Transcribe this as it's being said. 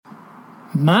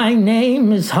My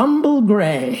name is Humble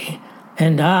Gray,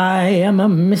 and I am a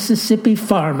Mississippi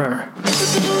farmer.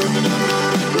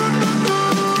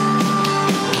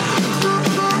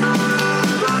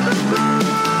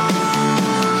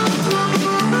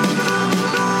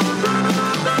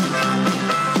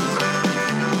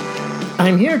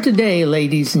 I'm here today,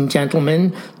 ladies and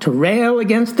gentlemen, to rail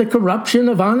against the corruption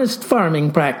of honest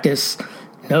farming practice.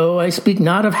 No, I speak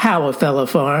not of Howafella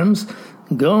Farms.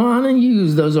 Go on and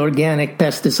use those organic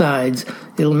pesticides.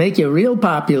 It'll make you real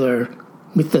popular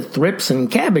with the thrips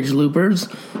and cabbage loopers.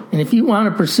 And if you want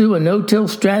to pursue a no-till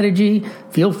strategy,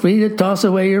 feel free to toss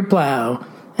away your plow.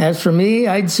 As for me,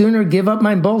 I'd sooner give up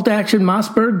my bolt-action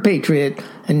Mossberg Patriot,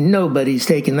 and nobody's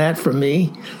taking that from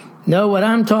me. No, what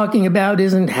I'm talking about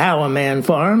isn't how a man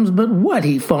farms, but what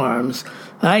he farms,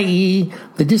 i.e.,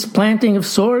 the displanting of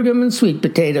sorghum and sweet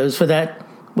potatoes for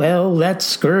that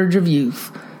scourge of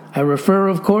youth. I refer,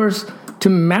 of course, to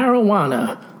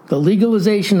marijuana, the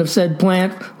legalization of said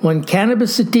plant, when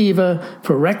cannabis sativa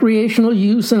for recreational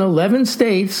use in 11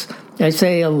 states, I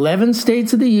say 11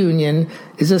 states of the Union,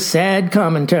 is a sad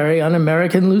commentary on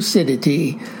American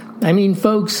lucidity. I mean,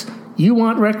 folks, you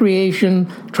want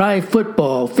recreation, try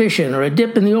football, fishing, or a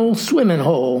dip in the old swimming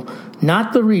hole.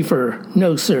 Not the reefer.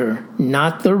 No, sir,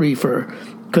 not the reefer.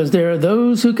 Because there are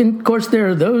those who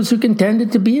contend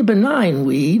it to be a benign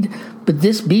weed, but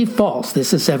this be false,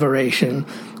 this asseveration.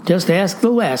 Just ask the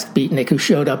last beatnik who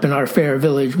showed up in our fair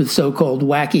village with so-called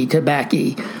wacky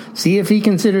tobacco. See if he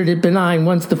considered it benign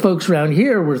once the folks round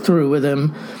here were through with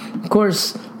him. Of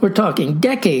course, we're talking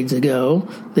decades ago,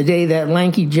 the day that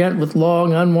lanky gent with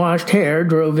long, unwashed hair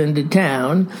drove into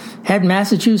town, had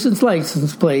Massachusetts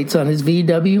license plates on his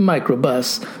VW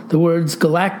microbus, the words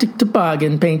Galactic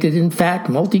Toboggan painted in fat,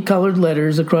 multicolored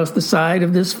letters across the side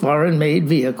of this foreign-made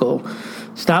vehicle.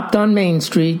 Stopped on Main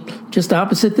Street, just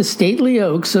opposite the stately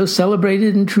oak so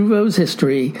celebrated in Trouveau's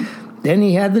history. Then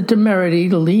he had the temerity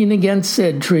to lean against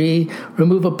said tree,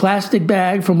 remove a plastic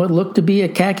bag from what looked to be a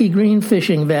khaki-green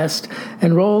fishing vest,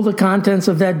 and roll the contents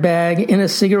of that bag in a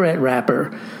cigarette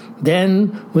wrapper.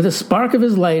 Then, with a spark of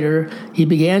his lighter, he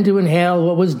began to inhale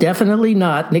what was definitely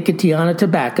not Nicotiana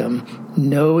tabacum.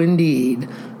 No, indeed.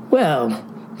 Well,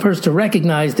 first to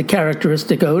recognize the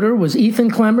characteristic odor was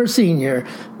Ethan Clemmer Sr.,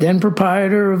 then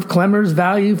proprietor of Clemmer's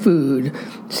Value Food.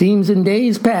 Seems in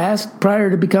days past,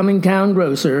 prior to becoming town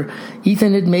grocer,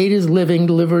 Ethan had made his living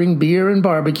delivering beer and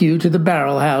barbecue to the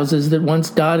barrel houses that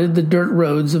once dotted the dirt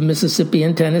roads of Mississippi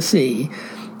and Tennessee.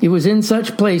 It was in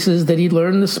such places that he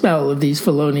learned the smell of these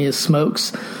felonious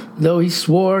smokes, though he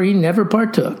swore he never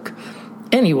partook.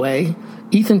 Anyway,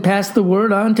 Ethan passed the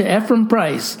word on to Ephraim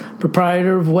Price,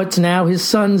 proprietor of what's now his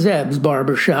son Zeb's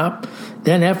barber shop.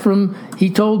 Then Ephraim, he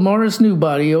told Morris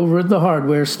Newbody over at the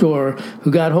hardware store,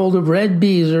 who got hold of Red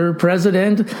Beezer,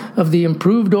 president of the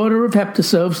Improved Order of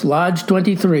Heptasophs, Lodge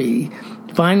 23.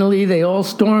 Finally, they all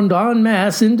stormed en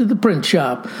masse into the print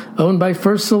shop, owned by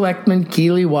First Selectman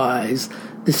Keely Wise.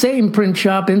 The same print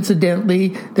shop, incidentally,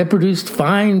 that produced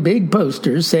fine big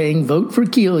posters saying vote for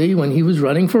Keely when he was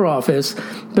running for office,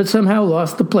 but somehow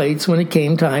lost the plates when it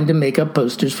came time to make up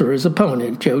posters for his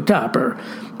opponent, Joe Topper.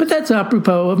 But that's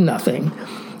apropos of nothing.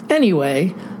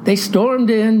 Anyway, they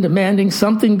stormed in, demanding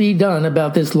something be done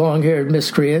about this long-haired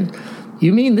miscreant.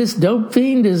 You mean this dope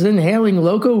fiend is inhaling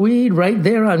loco weed right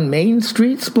there on Main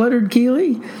Street, spluttered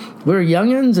Keely? Where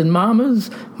young'uns and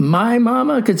mamas, my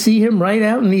mama, could see him right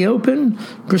out in the open?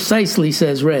 Precisely,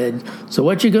 says Red. So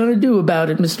what you gonna do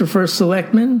about it, Mr. First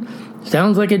Selectman?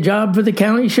 Sounds like a job for the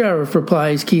county sheriff,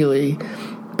 replies Keely.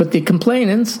 But the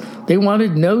complainants, they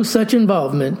wanted no such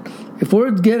involvement. If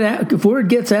word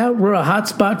gets out we're a hot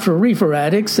spot for reefer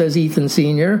addicts, says Ethan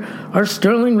Sr., our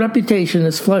sterling reputation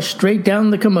is flushed straight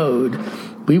down the commode.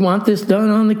 We want this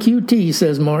done on the QT,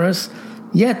 says Morris.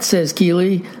 Yet, says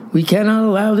Keely, we cannot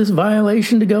allow this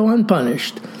violation to go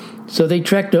unpunished. So they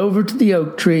trekked over to the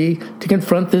oak tree to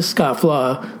confront this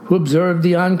scofflaw, who observed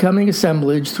the oncoming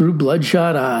assemblage through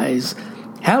bloodshot eyes.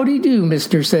 Howdy do,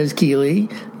 mister, says Keely.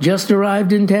 Just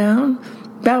arrived in town?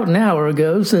 About an hour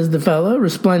ago, says the fellow,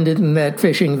 resplendent in that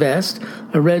fishing vest,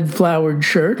 a red flowered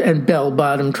shirt and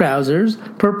bell-bottom trousers,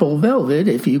 purple velvet,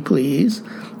 if you please.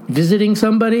 Visiting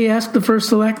somebody, asked the First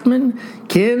Selectman.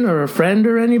 Kin or a friend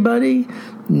or anybody?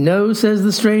 No, says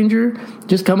the stranger.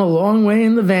 Just come a long way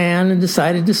in the van and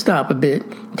decided to stop a bit.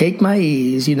 Take my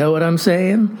ease, you know what I'm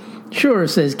saying? Sure,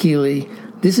 says Keely.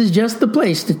 This is just the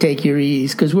place to take your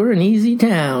ease, 'cause we're an easy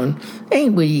town.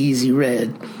 Ain't we easy,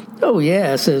 Red? Oh,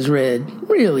 yeah, says Red.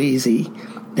 Real easy.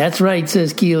 That's right,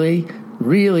 says Keely.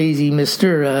 Real easy,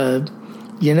 mister,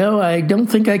 I don't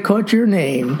think I caught your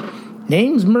name.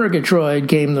 Name's Murgatroyd,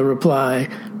 came the reply.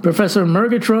 Professor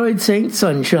Murgatroyd St.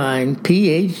 Sunshine,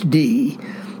 Ph.D.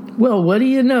 Well, what do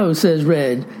you know, says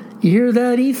Red. You hear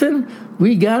that, Ethan?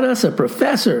 We got us a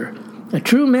professor. A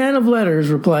true man of letters,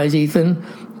 replies Ethan.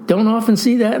 Don't often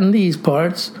see that in these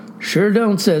parts. Sure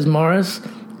don't, says Morris.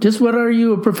 Just what are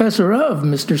you a professor of,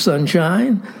 Mr.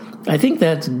 Sunshine? I think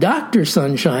that's Dr.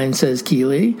 Sunshine, says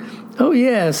Keeley. Oh,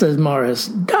 yeah, says Morris.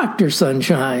 Dr.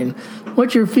 Sunshine.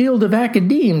 What's your field of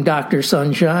academe, Dr.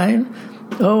 Sunshine?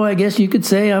 Oh, I guess you could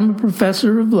say I'm a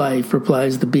professor of life,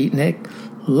 replies the beatnik.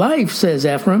 Life, says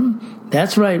Ephraim.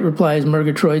 That's right, replies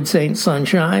Murgatroyd St.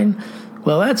 Sunshine.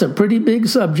 Well, that's a pretty big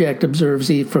subject, observes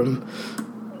Ephraim.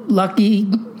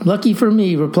 Lucky for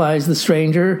me, replies the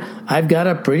stranger. I've got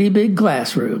a pretty big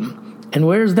classroom. And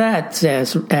where's that,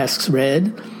 asks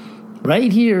Red.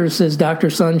 Right here, says Dr.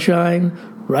 Sunshine,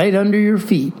 right under your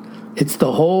feet. It's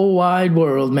the whole wide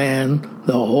world, man,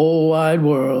 the whole wide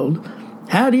world.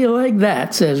 How do you like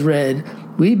that, says Red.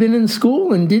 We've been in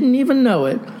school and didn't even know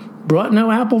it. Brought no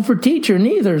apple for teacher,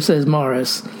 neither, says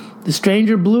Morris. The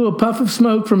stranger blew a puff of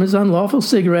smoke from his unlawful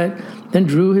cigarette, then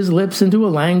drew his lips into a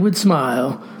languid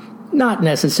smile. Not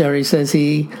necessary, says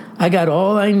he. I got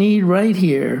all I need right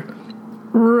here.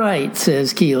 Right,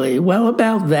 says Keeley. Well,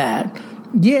 about that.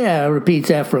 Yeah,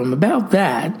 repeats Ephraim, about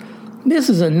that. This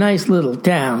is a nice little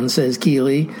town, says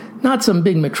Keeley. Not some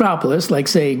big metropolis like,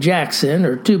 say, Jackson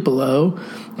or Tupelo.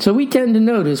 So we tend to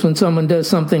notice when someone does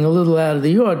something a little out of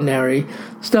the ordinary.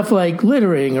 Stuff like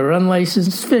littering or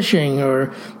unlicensed fishing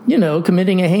or,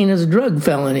 committing a heinous drug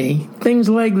felony. Things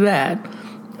like that.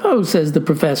 Oh, says the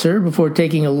professor, before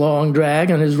taking a long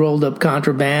drag on his rolled-up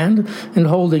contraband and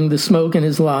holding the smoke in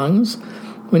his lungs.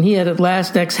 When he had at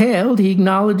last exhaled, he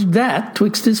acknowledged that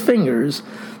twixt his fingers.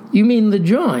 You mean the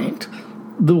joint?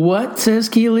 The what, says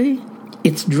Keeley.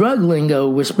 It's drug lingo,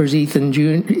 whispers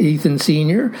Ethan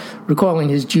Sr., recalling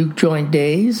his juke joint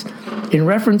days, in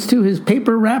reference to his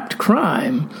paper-wrapped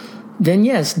crime. Then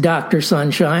yes, Dr.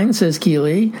 Sunshine, says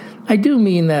Keeley, I do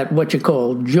mean that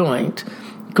what-you-call joint.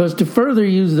 Because to further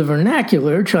use the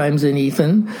vernacular, chimes in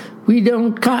Ethan, we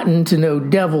don't cotton to no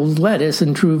devil's lettuce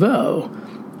in Trouveau.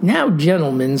 Now,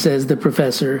 gentlemen, says the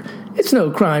professor, it's no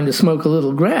crime to smoke a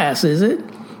little grass, is it?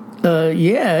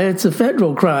 Yeah, it's a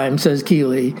federal crime, says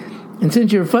Keeley. And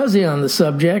since you're fuzzy on the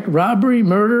subject, robbery,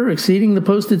 murder, exceeding the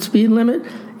posted speed limit,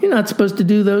 you're not supposed to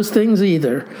do those things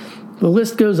either. The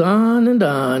list goes on and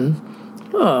on.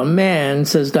 Oh, man,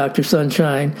 says Dr.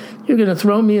 Sunshine, you're going to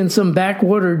throw me in some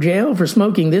backwater jail for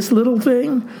smoking this little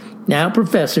thing? Now,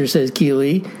 Professor, says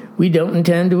Keeley, we don't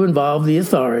intend to involve the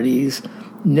authorities.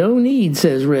 No need,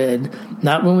 says Red,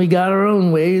 not when we got our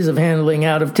own ways of handling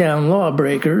out-of-town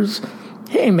lawbreakers.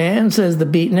 Hey, man, says the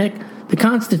beatnik, the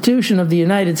Constitution of the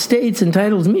United States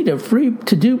entitles me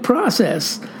to due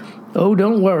process. Oh,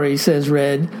 don't worry, says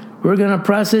Red. We're going to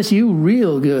process you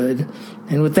real good.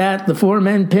 And with that, the four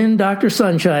men pinned Dr.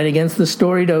 Sunshine against the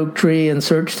storied oak tree and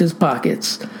searched his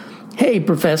pockets. Hey,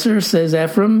 Professor, says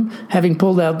Ephraim, having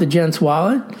pulled out the gent's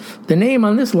wallet. The name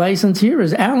on this license here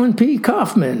is Alan P.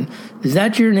 Kaufman. Is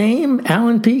that your name,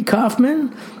 Alan P.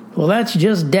 Kaufman? Well, that's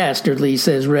just dastardly,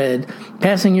 says Red,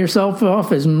 passing yourself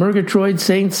off as Murgatroyd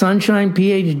St. Sunshine,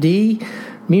 Ph.D.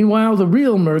 Meanwhile, the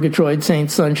real Murgatroyd St.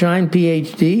 Sunshine,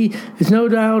 Ph.D., is no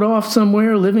doubt off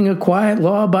somewhere living a quiet,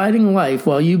 law-abiding life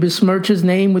while you besmirch his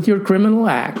name with your criminal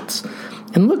acts.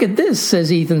 And look at this,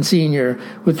 says Ethan Sr.,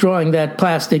 withdrawing that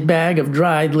plastic bag of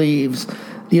dried leaves,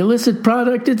 the illicit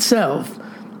product itself.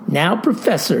 Now,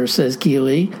 Professor, says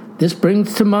Keeley, this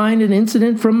brings to mind an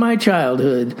incident from my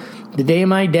childhood, the day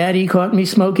my daddy caught me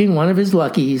smoking one of his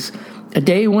Luckies, a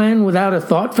day when, without a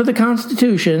thought for the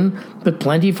Constitution, but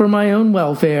plenty for my own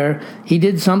welfare, he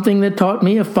did something that taught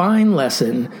me a fine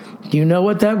lesson. Do you know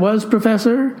what that was,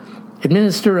 Professor?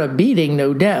 Administer a beating,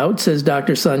 no doubt, says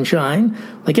Dr. Sunshine,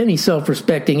 like any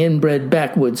self-respecting inbred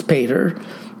backwoods pater.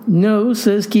 No,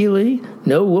 says Keeley,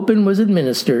 no whooping was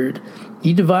administered.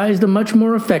 He devised a much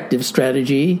more effective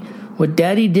strategy. What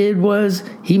Daddy did was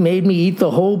he made me eat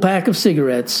the whole pack of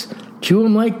cigarettes, chew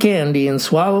 'em like candy, and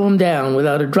swallow 'em down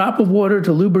without a drop of water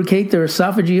to lubricate their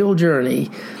esophageal journey.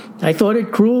 I thought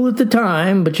it cruel at the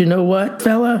time, but you know what,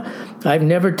 fella? I've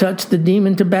never touched the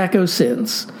demon tobacco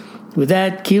since. With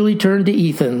that, Keeley turned to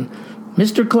Ethan.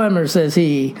 Mr. Clemmer, says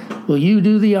he, will you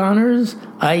do the honors?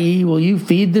 I.e., will you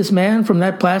feed this man from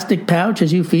that plastic pouch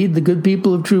as you feed the good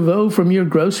people of Trouveau from your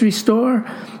grocery store?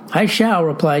 I shall,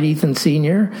 replied Ethan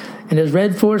Sr., and as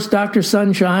Red forced Dr.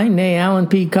 Sunshine, nay Alan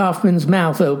P. Kaufman's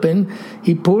mouth open,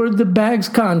 he poured the bag's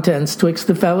contents twixt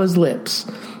the fella's lips.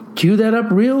 Chew that up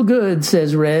real good,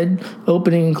 says Red,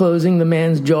 opening and closing the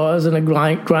man's jaws in a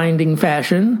grinding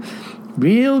fashion.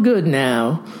 Real good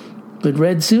now. But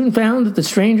Red soon found that the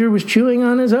stranger was chewing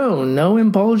on his own, no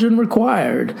impulsion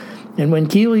required. And when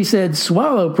Keeley said,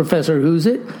 "Swallow, Professor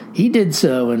Who's-It," he did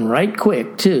so, and right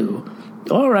quick, too.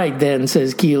 "All right, then,"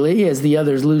 says Keeley, as the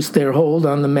others loosed their hold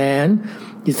on the man.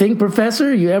 "You think,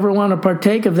 Professor, you ever want to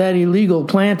partake of that illegal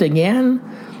plant again?"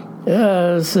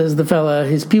 Says the fella,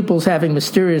 his pupils having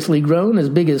mysteriously grown as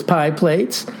big as pie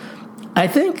plates. "I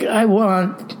think I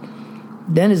want—"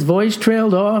 Then his voice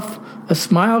trailed off, a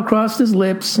smile crossed his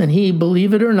lips, and he,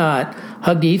 believe it or not,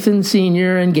 hugged Ethan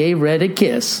Sr. and gave Red a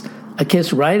kiss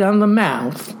right on the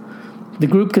mouth. The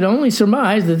group could only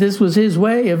surmise that this was his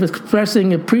way of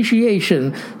expressing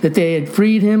appreciation that they had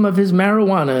freed him of his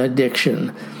marijuana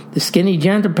addiction. The skinny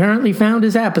gent apparently found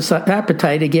his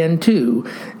appetite again, too,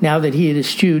 now that he had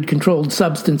eschewed controlled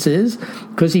substances,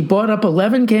 because he bought up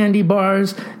 11 candy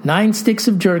bars, 9 sticks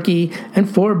of jerky, and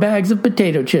 4 bags of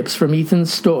potato chips from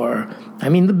Ethan's store. I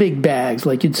mean the big bags,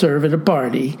 like you'd serve at a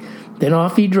party. Then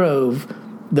off he drove,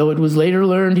 though it was later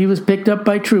learned he was picked up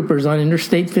by troopers on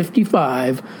Interstate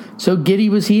 55. So giddy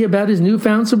was he about his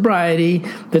newfound sobriety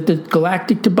that the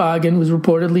Galactic Toboggan was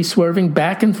reportedly swerving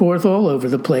back and forth all over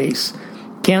the place.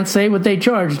 Can't say what they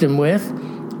charged him with.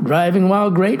 Driving while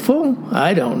grateful?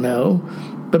 I don't know.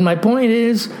 But my point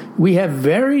is, we have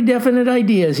very definite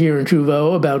ideas here in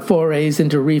Trouveau about forays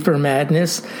into reefer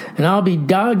madness, and I'll be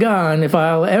doggone if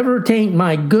I'll ever taint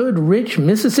my good, rich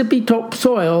Mississippi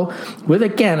soil with a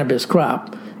cannabis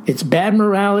crop. It's bad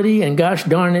morality, and gosh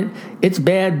darn it, it's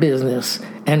bad business.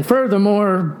 And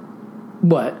furthermore,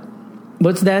 what?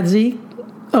 What's that, Zeke?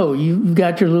 Oh, you've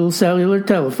got your little cellular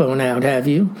telephone out, have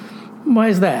you?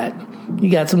 Why's that? You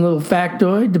got some little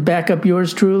factoid to back up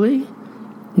yours truly?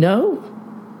 No?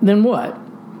 Then what?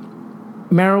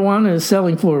 Marijuana is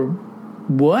selling for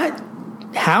what?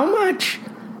 How much?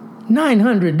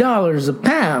 $900 a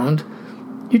pound?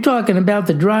 You're talking about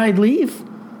the dried leaf?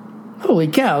 Holy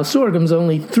cow, sorghum's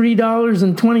only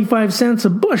 $3.25 a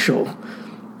bushel.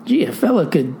 Gee, a fella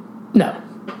could... No,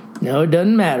 it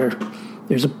doesn't matter.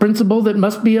 There's a principle that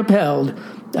must be upheld.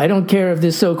 I don't care if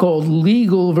this so-called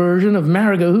legal version of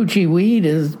Marigouchi weed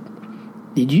is...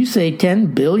 Did you say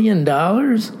 $10 billion?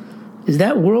 Is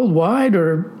that worldwide,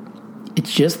 or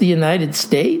it's just the United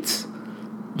States?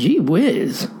 Gee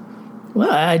whiz.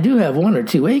 Well, I do have 1 or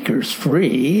 2 acres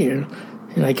free,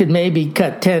 and I could maybe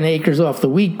cut 10 acres off the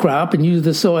wheat crop and use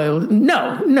the soil.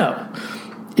 No.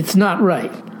 It's not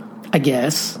right, I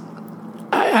guess.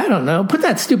 I don't know. Put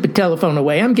that stupid telephone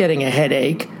away. I'm getting a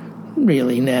headache.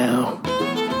 Really now.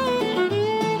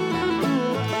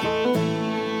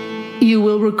 You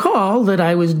will recall that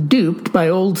I was duped by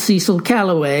old Cecil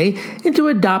Calloway into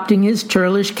adopting his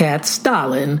churlish cat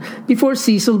Stalin before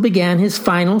Cecil began his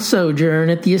final sojourn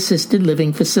at the assisted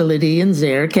living facility in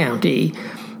Zaire County.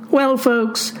 Well,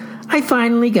 folks, I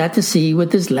finally got to see what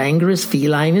this languorous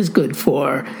feline is good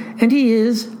for, and he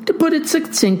is, to put it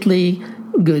succinctly,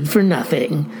 good for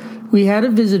nothing. We had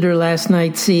a visitor last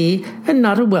night, see, and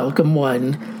not a welcome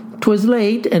one. 'Twas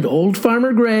late, and old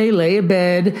Farmer Gray lay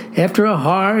abed after a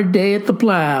hard day at the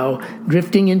plow,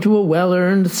 drifting into a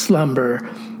well-earned slumber.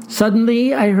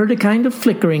 Suddenly I heard a kind of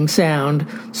flickering sound,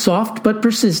 soft but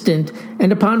persistent,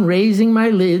 and upon raising my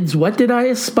lids, what did I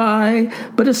espy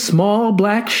but a small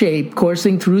black shape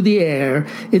coursing through the air,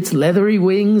 its leathery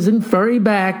wings and furry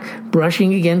back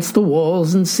brushing against the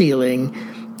walls and ceiling.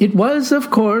 It was,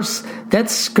 of course, that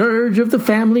scourge of the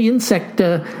family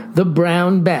insecta, the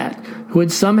brown bat, who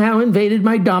had somehow invaded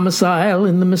my domicile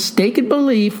in the mistaken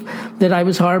belief that I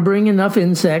was harboring enough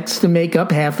insects to make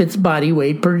up half its body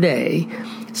weight per day.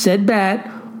 Said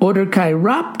bat, order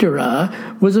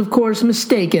Chiroptera, was of course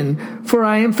mistaken, for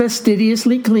I am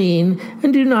fastidiously clean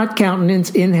and do not countenance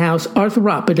in-house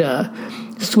arthropode.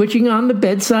 Switching on the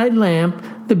bedside lamp,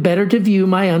 the better to view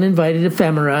my uninvited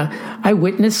ephemera, I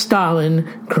witnessed Stalin,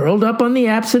 curled up on the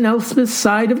absent Elspeth's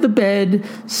side of the bed,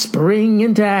 spring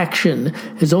into action,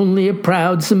 as only a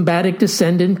proud Symbatic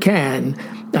descendant can,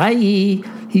 i.e.,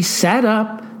 he sat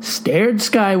up, stared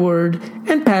skyward,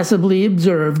 and passively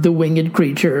observed the winged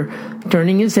creature,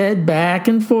 turning his head back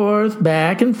and forth,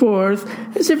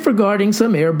 as if regarding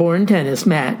some airborne tennis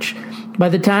match. By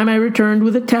the time I returned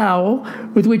with a towel,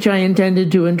 with which I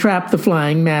intended to entrap the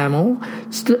flying mammal,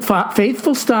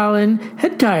 faithful Stalin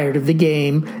had tired of the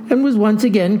game and was once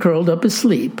again curled up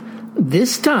asleep,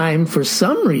 this time, for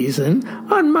some reason,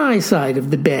 on my side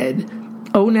of the bed.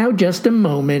 Oh, now just a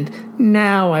moment.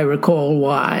 Now I recall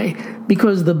why.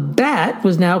 Because the bat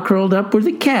was now curled up where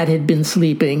the cat had been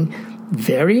sleeping.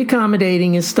 Very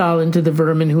accommodating is Stalin to the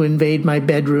vermin who invade my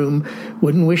bedroom.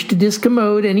 Wouldn't wish to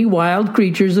discommode any wild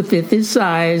creatures a fifth his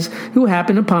size who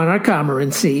happen upon our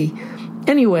cormorantcy.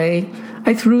 Anyway,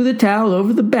 I threw the towel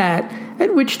over the bat,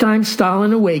 at which time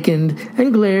Stalin awakened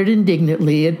and glared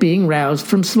indignantly at being roused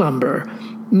from slumber.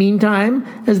 Meantime,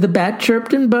 as the bat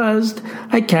chirped and buzzed,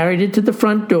 I carried it to the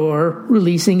front door,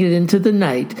 releasing it into the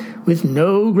night, with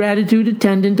no gratitude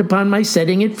attendant upon my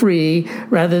setting it free,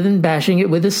 rather than bashing it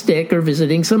with a stick or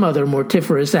visiting some other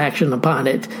mortiferous action upon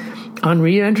it. On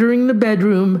re-entering the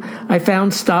bedroom, I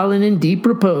found Stalin in deep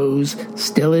repose,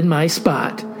 still in my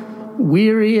spot.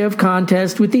 Weary of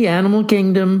contest with the animal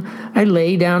kingdom, I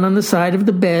lay down on the side of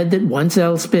the bed that once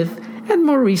Elspeth, and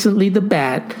more recently the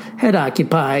bat, had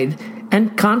occupied,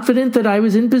 and confident that I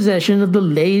was in possession of the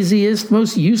laziest,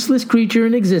 most useless creature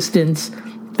in existence,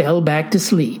 fell back to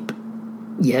sleep.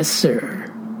 Yes,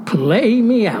 sir. Play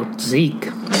me out, Zeke.